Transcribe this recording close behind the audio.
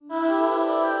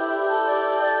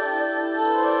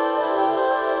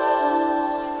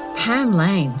Pam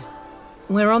Lane.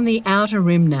 We're on the outer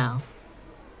rim now.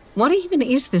 What even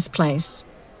is this place?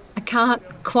 I can't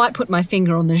quite put my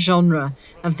finger on the genre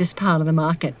of this part of the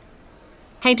market.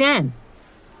 Hey Dan,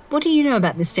 what do you know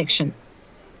about this section?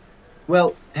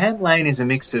 Well, Pam Lane is a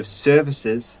mix of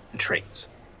services and treats.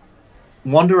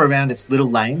 Wander around its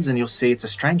little lanes and you'll see it's a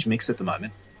strange mix at the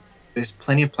moment. There's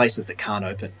plenty of places that can't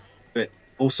open, but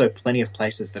also plenty of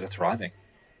places that are thriving.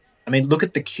 I mean, look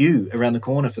at the queue around the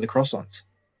corner for the croissants.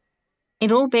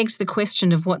 It all begs the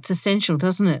question of what's essential,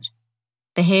 doesn't it?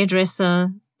 The hairdresser,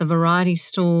 the variety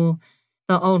store,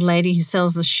 the old lady who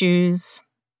sells the shoes.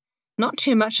 Not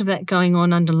too much of that going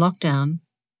on under lockdown.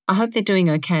 I hope they're doing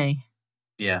okay.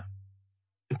 Yeah.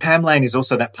 And Pam Lane is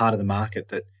also that part of the market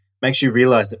that makes you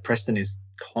realise that Preston is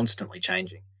constantly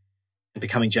changing and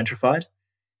becoming gentrified.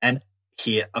 And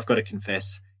here, I've got to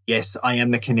confess, yes, I am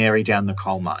the canary down the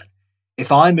coal mine.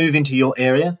 If I move into your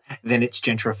area, then it's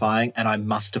gentrifying and I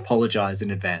must apologise in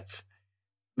advance.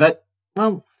 But,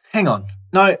 well, hang on.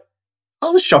 No, I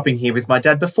was shopping here with my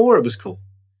dad before it was cool.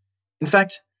 In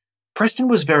fact, Preston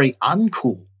was very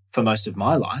uncool for most of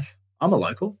my life. I'm a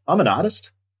local. I'm an artist.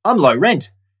 I'm low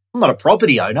rent. I'm not a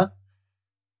property owner.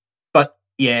 But,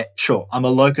 yeah, sure, I'm a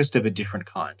locust of a different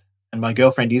kind. And my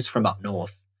girlfriend is from up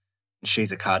north. And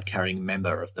she's a card-carrying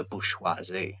member of the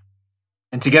bourgeoisie.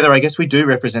 And together, I guess we do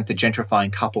represent the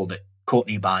gentrifying couple that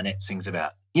Courtney Barnett sings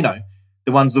about. You know,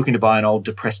 the ones looking to buy an old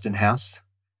Depreston house.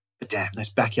 But damn,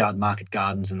 those backyard market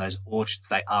gardens and those orchards,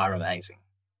 they are amazing.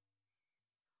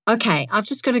 Okay, I've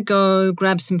just got to go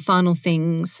grab some final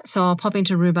things, so I'll pop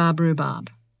into Rhubarb.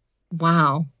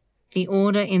 Wow, the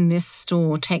order in this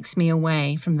store takes me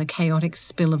away from the chaotic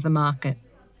spill of the market.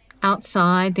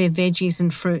 Outside, their veggies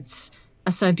and fruits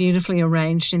are so beautifully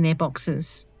arranged in their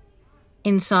boxes.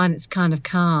 Inside, it's kind of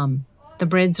calm. The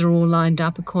breads are all lined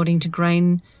up according to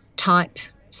grain, type,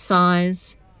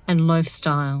 size, and loaf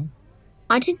style.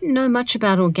 I didn't know much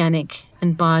about organic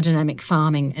and biodynamic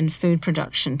farming and food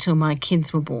production till my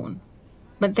kids were born.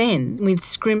 But then we'd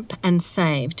scrimp and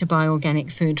save to buy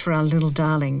organic food for our little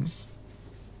darlings.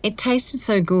 It tasted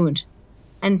so good,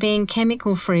 and being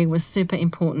chemical-free was super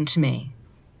important to me.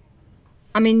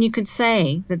 I mean, you could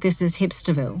say that this is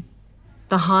Hipsterville,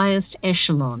 the highest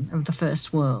echelon of the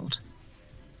first world.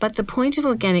 But the point of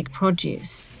organic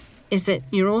produce is that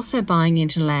you're also buying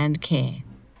into land care.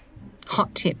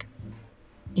 Hot tip.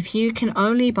 If you can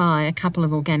only buy a couple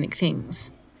of organic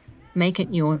things, make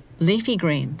it your leafy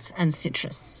greens and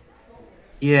citrus.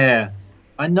 Yeah,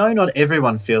 I know not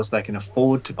everyone feels they can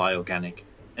afford to buy organic,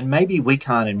 and maybe we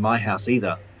can't in my house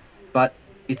either, but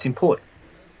it's important,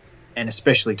 and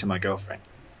especially to my girlfriend.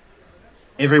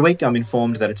 Every week I'm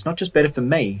informed that it's not just better for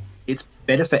me, it's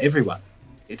better for everyone.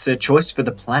 It's a choice for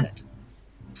the planet.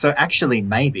 So actually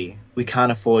maybe we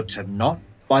can't afford to not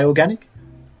buy organic?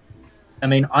 I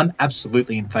mean, I'm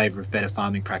absolutely in favour of better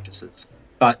farming practices.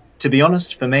 But to be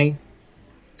honest, for me,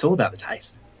 it's all about the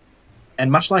taste.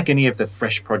 And much like any of the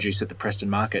fresh produce at the Preston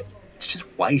market, it's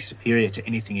just way superior to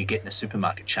anything you get in a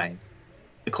supermarket chain.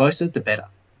 The closer, the better.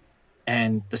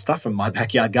 And the stuff from my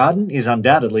backyard garden is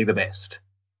undoubtedly the best.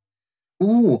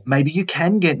 Ooh, maybe you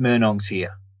can get Murnongs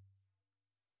here.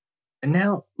 And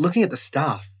now, looking at the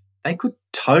staff, they could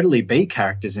totally be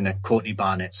characters in a Courtney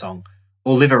Barnett song,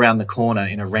 or live around the corner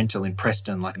in a rental in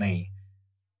Preston like me.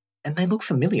 And they look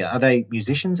familiar. Are they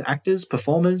musicians, actors,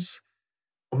 performers?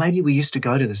 Or maybe we used to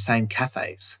go to the same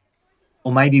cafes.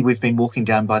 Or maybe we've been walking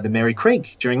down by the Merry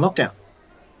Creek during lockdown.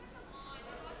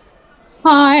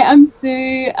 Hi, I'm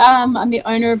Sue. I'm the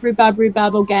owner of Rhubarb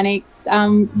Organics.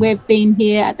 We've been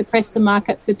here at the Preston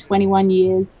Market for 21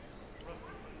 years.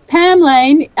 Pam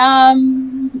Lane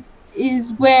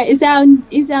is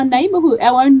our neighbourhood,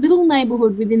 our own little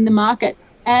neighbourhood within the market.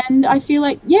 And I feel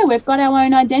like, yeah, we've got our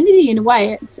own identity in a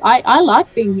way. I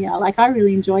like being here. Like, I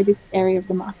really enjoy this area of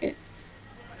the market.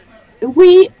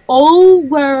 We all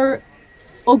were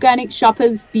organic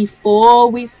shoppers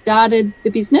before we started the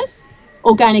business.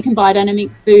 Organic and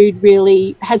biodynamic food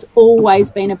really has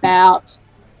always been about,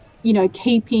 you know,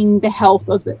 keeping the health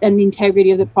of and the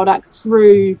integrity of the products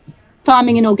through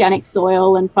farming in organic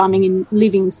soil and farming in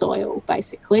living soil,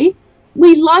 basically.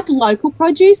 We like local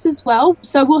produce as well.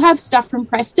 So we'll have stuff from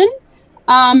Preston.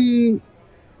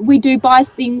 We do buy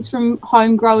things from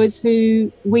home growers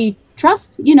who we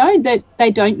trust, you know, that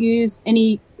they don't use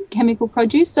any chemical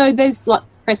produce. So there's like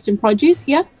Preston produce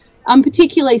here.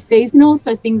 Particularly seasonal,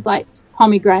 so things like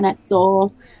pomegranates or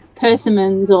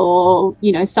persimmons, or,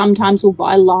 you know, sometimes we'll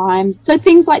buy limes. So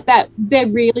things like that, they're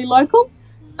really local.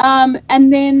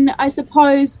 And then I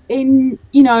suppose in,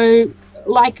 you know,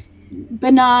 like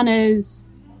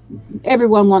bananas,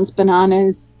 everyone wants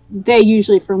bananas. They're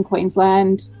usually from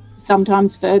Queensland.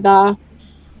 sometimes further.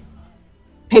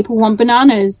 People want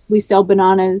bananas. We sell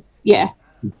bananas. Yeah.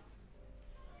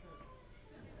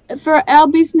 For our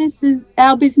businesses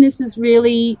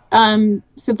really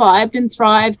survived and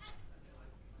thrived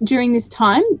during this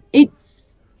time.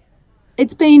 It's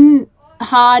been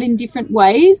hard in different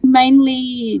ways,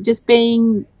 mainly just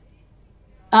being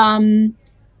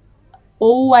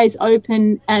always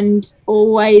open and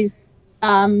always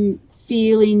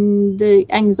feeling the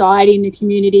anxiety in the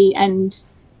community. And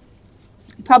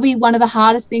probably one of the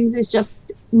hardest things is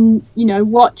just,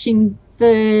 watching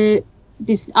the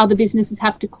other businesses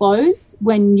have to close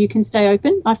when you can stay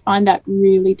open. I find that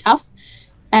really tough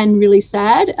and really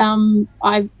sad.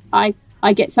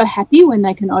 I get so happy when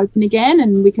they can open again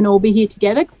and we can all be here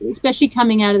together, especially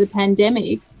coming out of the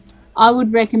pandemic. I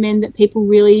would recommend that people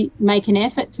really make an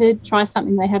effort to try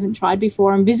something they haven't tried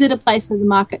before and visit a place of the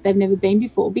market they've never been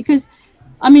before. Because,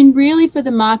 really for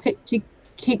the market to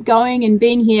keep going and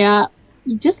being here,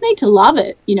 you just need to love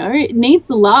it. It needs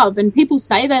the love, and people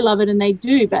say they love it and they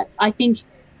do. But I think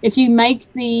if you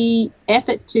make the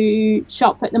effort to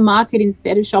shop at the market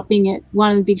instead of shopping at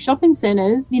one of the big shopping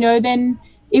centres, then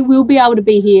it will be able to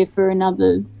be here for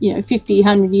another, 50,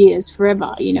 100 years,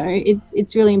 forever.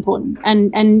 It's really important.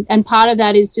 And part of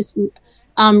that is just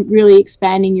really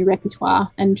expanding your repertoire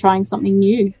and trying something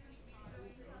new.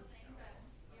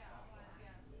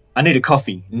 I need a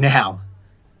coffee now.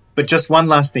 But just one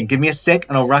last thing. Give me a sec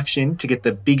and I'll rush in to get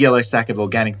the big yellow sack of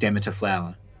organic Demeter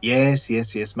flour. Yes.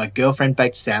 My girlfriend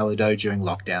baked sourdough during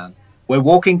lockdown. We're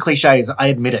walking cliches, I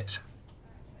admit it.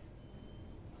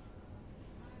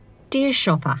 Dear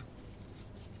shopper,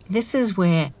 this is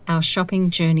where our shopping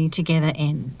journey together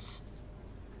ends.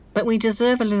 But we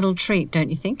deserve a little treat, don't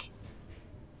you think?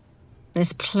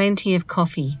 There's plenty of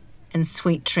coffee and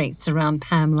sweet treats around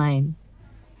Pam Lane.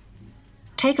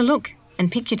 Take a look and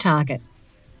pick your target.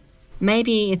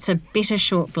 Maybe it's a bitter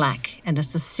short black and a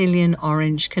Sicilian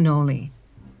orange cannoli,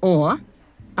 or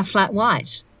a flat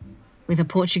white with a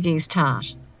Portuguese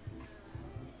tart.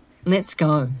 Let's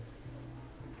go.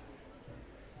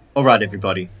 All right,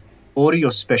 everybody. Order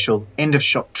your special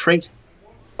end-of-shop treat,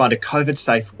 find a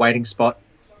COVID-safe waiting spot,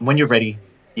 and when you're ready,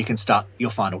 you can start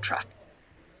your final track.